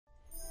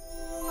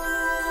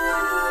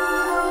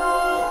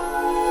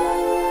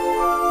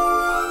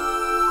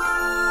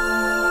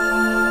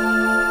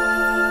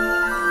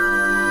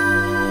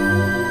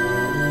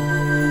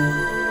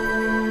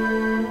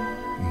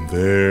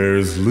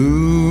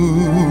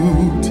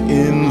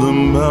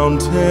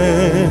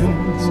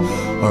mountains,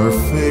 our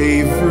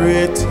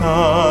favorite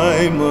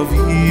time of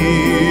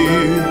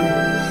year.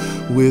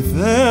 With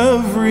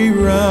every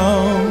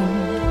round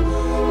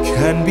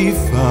can be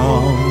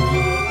found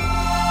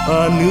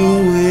a new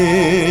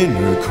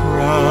winner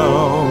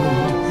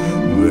crowned.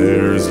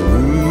 There's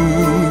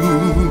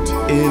loot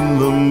in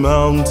the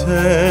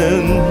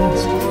mountains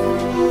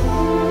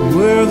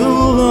where the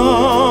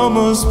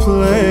llamas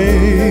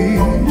play,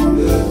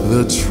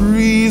 the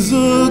trees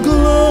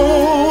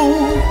aglow,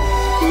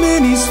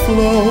 minis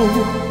flow,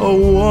 a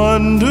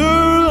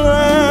wonderland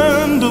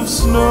of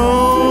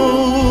snow.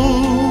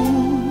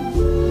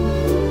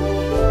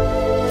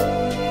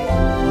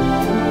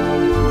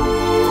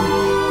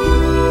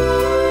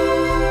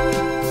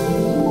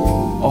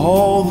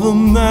 All the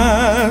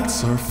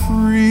mats are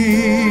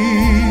free,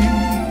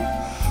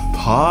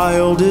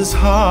 piled as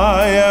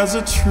high as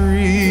a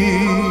tree.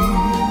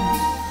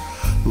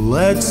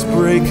 Let's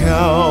break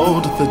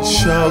out the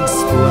chug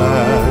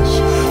splash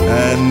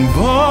and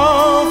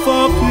buff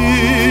up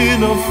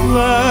in a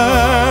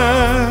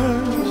flash.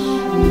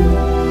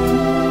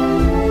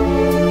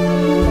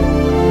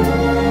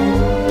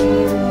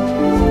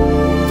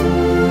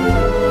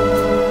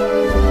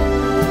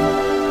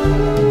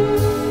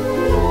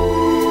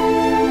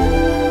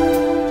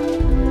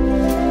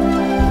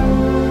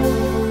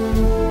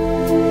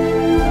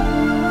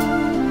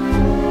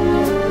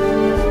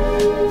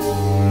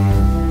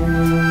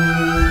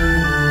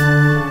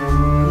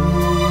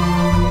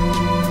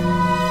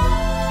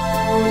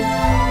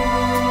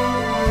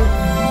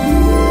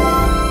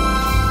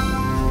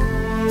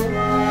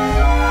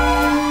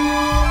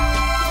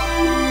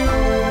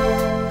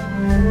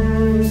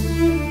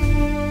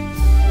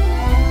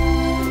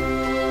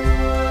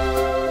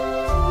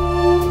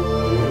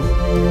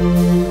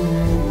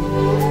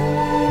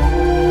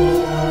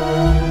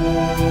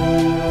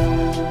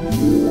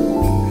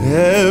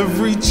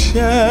 Every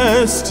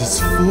chest is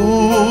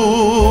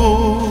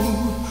full,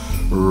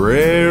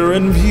 rare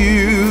and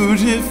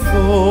beautiful.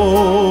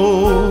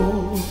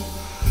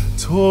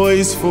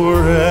 Toys for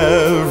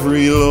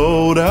every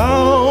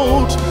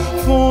loadout,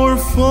 for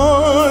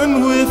fun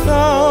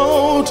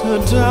without a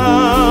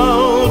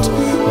doubt.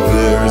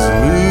 There's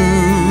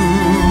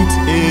loot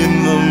in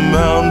the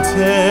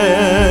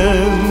mountains,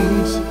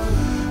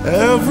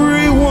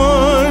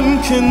 everyone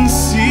can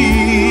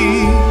see.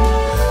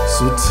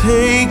 So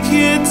take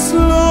it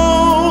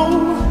slow,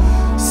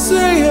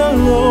 say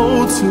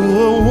hello to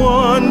a